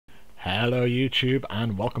Hello YouTube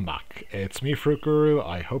and welcome back. It's me, Fruit Guru.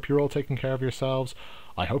 I hope you're all taking care of yourselves.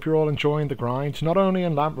 I hope you're all enjoying the grind, not only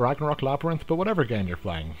in Ragnarok Labyrinth, but whatever game you're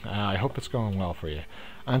playing. I hope it's going well for you.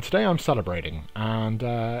 And today I'm celebrating, and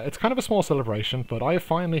it's kind of a small celebration, but I have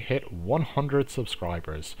finally hit 100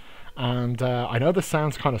 subscribers. And I know this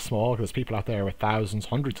sounds kind of small because there's people out there with thousands,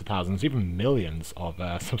 hundreds of thousands, even millions of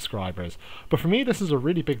subscribers. But for me, this is a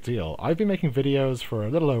really big deal. I've been making videos for a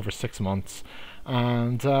little over 6 months,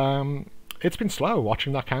 and it's been slow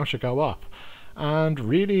watching that counter go up. And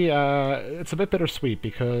really, it's a bit bittersweet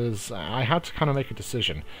because I had to kind of make a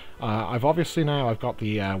decision. I've got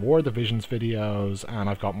the War of the Visions videos, and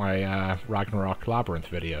I've got my Ragnarok Labyrinth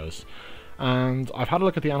videos. And I've had a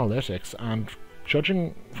look at the analytics, and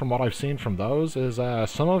judging from what I've seen from those is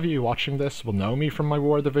some of you watching this will know me from my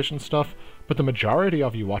War of the Vision stuff, but the majority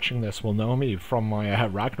of you watching this will know me from my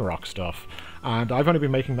Ragnarok stuff. And I've only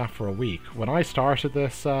been making that for a week. When I started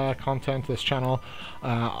this this channel,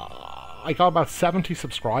 I got about 70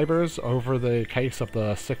 subscribers over the case of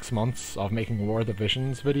the 6 months of making War of the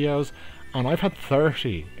Visions videos, and I've had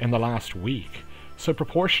 30 in the last week. So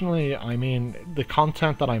proportionally, I mean, the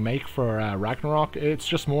content that I make for Ragnarok, it's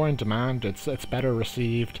just more in demand, it's better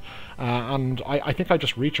received, and I think I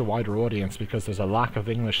just reach a wider audience because there's a lack of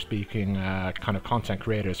English-speaking kind of content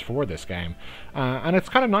creators for this game. And it's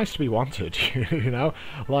kind of nice to be wanted, you know?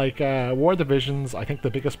 Like, War of the Visions, I think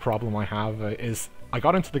the biggest problem I have is I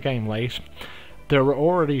got into the game late. There were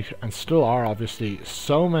already, and still are obviously,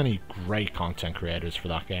 so many great content creators for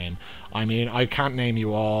that game. I mean, I can't name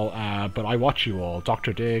you all, but I watch you all.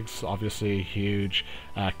 Dr. Diggs, obviously huge.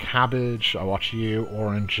 Cabbage, I watch you.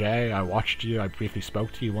 Orange J, I watched you. I briefly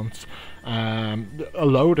spoke to you once. A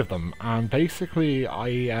load of them, and basically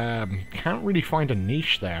I can't really find a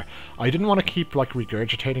niche there. I didn't want to keep like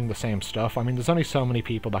regurgitating the same stuff. I mean, there's only so many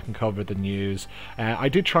people that can cover the news. I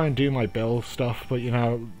did try and do my build stuff, but you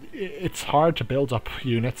know, it's hard to build up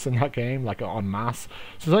units in that game, like en masse.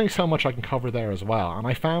 So there's only so much I can cover there as well. And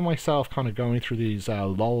I found myself kind of going through these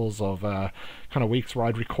lulls of kind of weeks where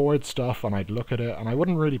I'd record stuff and I'd look at it and I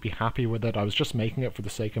wouldn't really be happy with it. I was just making it for the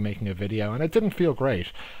sake of making a video, and it didn't feel great.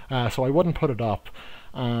 So I wouldn't put it up.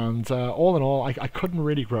 And all in all, I couldn't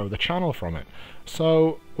really grow the channel from it.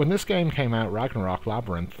 So when this game came out, Ragnarok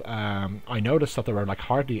Labyrinth, I noticed that there were like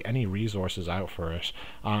hardly any resources out for it,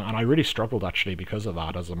 and I really struggled actually because of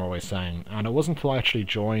that, as I'm always saying. And it wasn't until I actually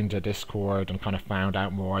joined a Discord and kind of found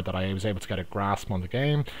out more that I was able to get a grasp on the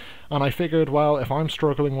game. And I figured, well, if I'm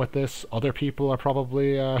struggling with this, other people are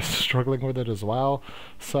probably struggling with it as well.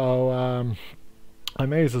 So I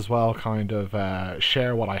may as well kind of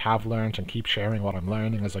share what I have learned and keep sharing what I'm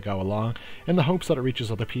learning as I go along, in the hopes that it reaches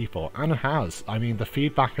other people. And it has. I mean, the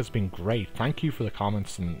feedback has been great. Thank you for the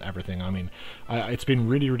comments and everything. I mean, it's been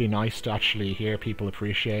really, really nice to actually hear people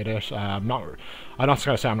appreciate it. I'm not going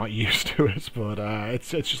to say I'm not used to it, but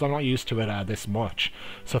it's just I'm not used to it this much.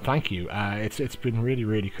 So thank you. It's been really,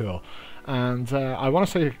 really cool. And I want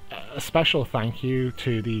to say a special thank you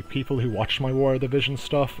to the people who watched my War of the Vision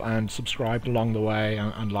stuff and subscribed along the way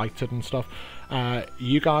and liked it and stuff.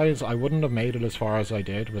 You guys, I wouldn't have made it as far as I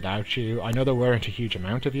did without you. I know there weren't a huge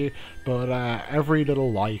amount of you, but every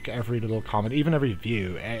little like, every little comment, even every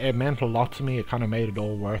view, it meant a lot to me. It kind of made it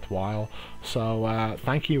all worthwhile. So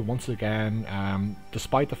thank you once again.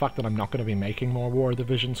 Despite the fact that I'm not going to be making more War of the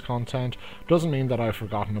Visions content, doesn't mean that I've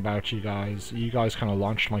forgotten about you guys. You guys kind of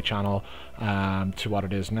launched my channel to what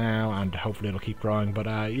it is now, and hopefully it'll keep growing.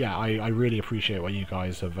 But yeah, I really appreciate what you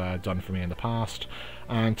guys have done for me in the past.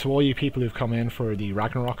 And to all you people who've come in for the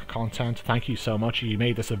Ragnarok content, thank you so much. You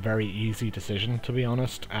made this a very easy decision, to be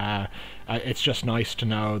honest. It's just nice to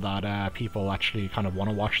know that people actually kind of want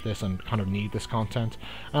to watch this and kind of need this content.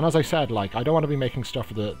 And as I said, like, I don't want to be making stuff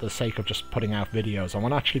for the sake of just putting out videos. I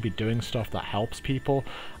want to actually be doing stuff that helps people,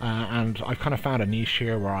 and I've kind of found a niche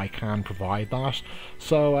here where I can provide that.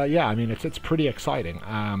 So yeah, I mean, it's pretty exciting,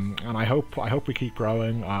 and I hope we keep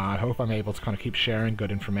growing. I hope I'm able to kind of keep sharing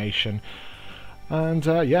good information. And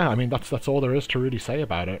yeah, I mean, that's all there is to really say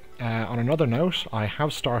about it. On another note, I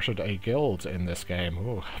have started a guild in this game.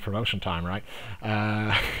 Ooh, promotion time, right?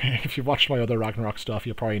 If you've watched my other Ragnarok stuff,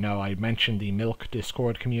 you'll probably know I mentioned the Milk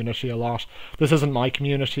Discord community a lot. This isn't my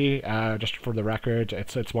community, just for the record.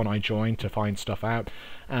 It's one I joined to find stuff out.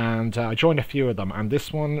 And I joined a few of them, and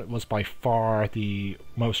this one was by far the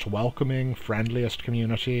most welcoming, friendliest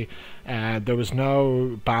community. There was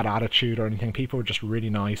no bad attitude or anything. People were just really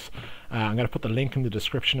nice. I'm going to put the link in the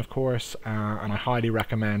description, of course, and I highly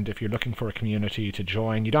recommend, if you're looking for a community to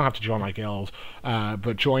join, you don't have to join my guild,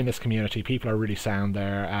 but join this community. People are really sound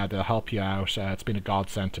there. They'll help you out. It's been a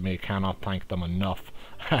godsend to me. Cannot thank them enough.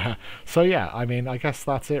 So yeah, I mean, I guess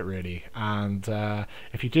that's it really. And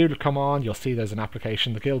if you do come on, you'll see there's an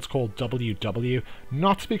application. The guild's called WW,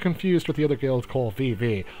 not to be confused with the other guild called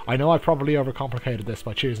VV. I know I probably overcomplicated this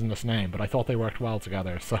by choosing this name, but I thought they worked well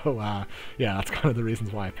together. So yeah, that's kind of the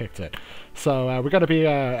reasons why I picked it. So we're going to be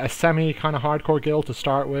a semi kind of hardcore guild to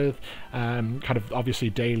start with. Kind of obviously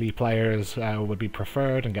daily players would be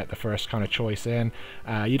preferred and get the first kind of choice in.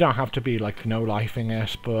 You don't have to be like no-lifing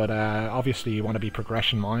it, but obviously you want to be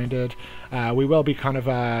progression-minded. We will be kind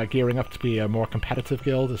of gearing up to be a more competitive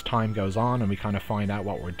guild as time goes on and we kind of find out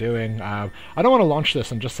what we're doing. I don't want to launch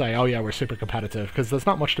this and just say, oh yeah, we're super competitive, because there's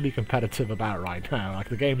not much to be competitive about right now. Like,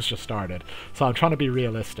 the game's just started. So I'm trying to be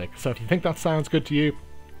realistic. So if you think that sounds good to you,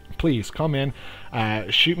 please come in,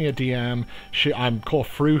 shoot me a DM. I'm called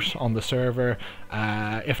Fruit on the server.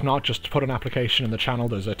 If not, just put an application in the channel.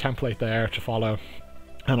 There's a template there to follow,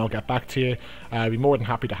 and I'll get back to you. I'd be more than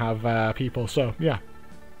happy to have people. So yeah,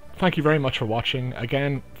 thank you very much for watching.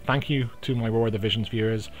 Again, thank you to my War of the Visions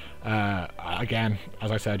viewers. Again,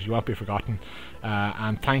 as I said, you won't be forgotten.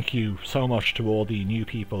 And thank you so much to all the new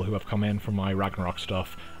people who have come in from my Ragnarok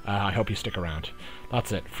stuff. I hope you stick around.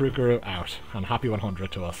 That's it. Fruit Guru out, and happy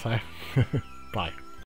 100 to us. Eh? Bye.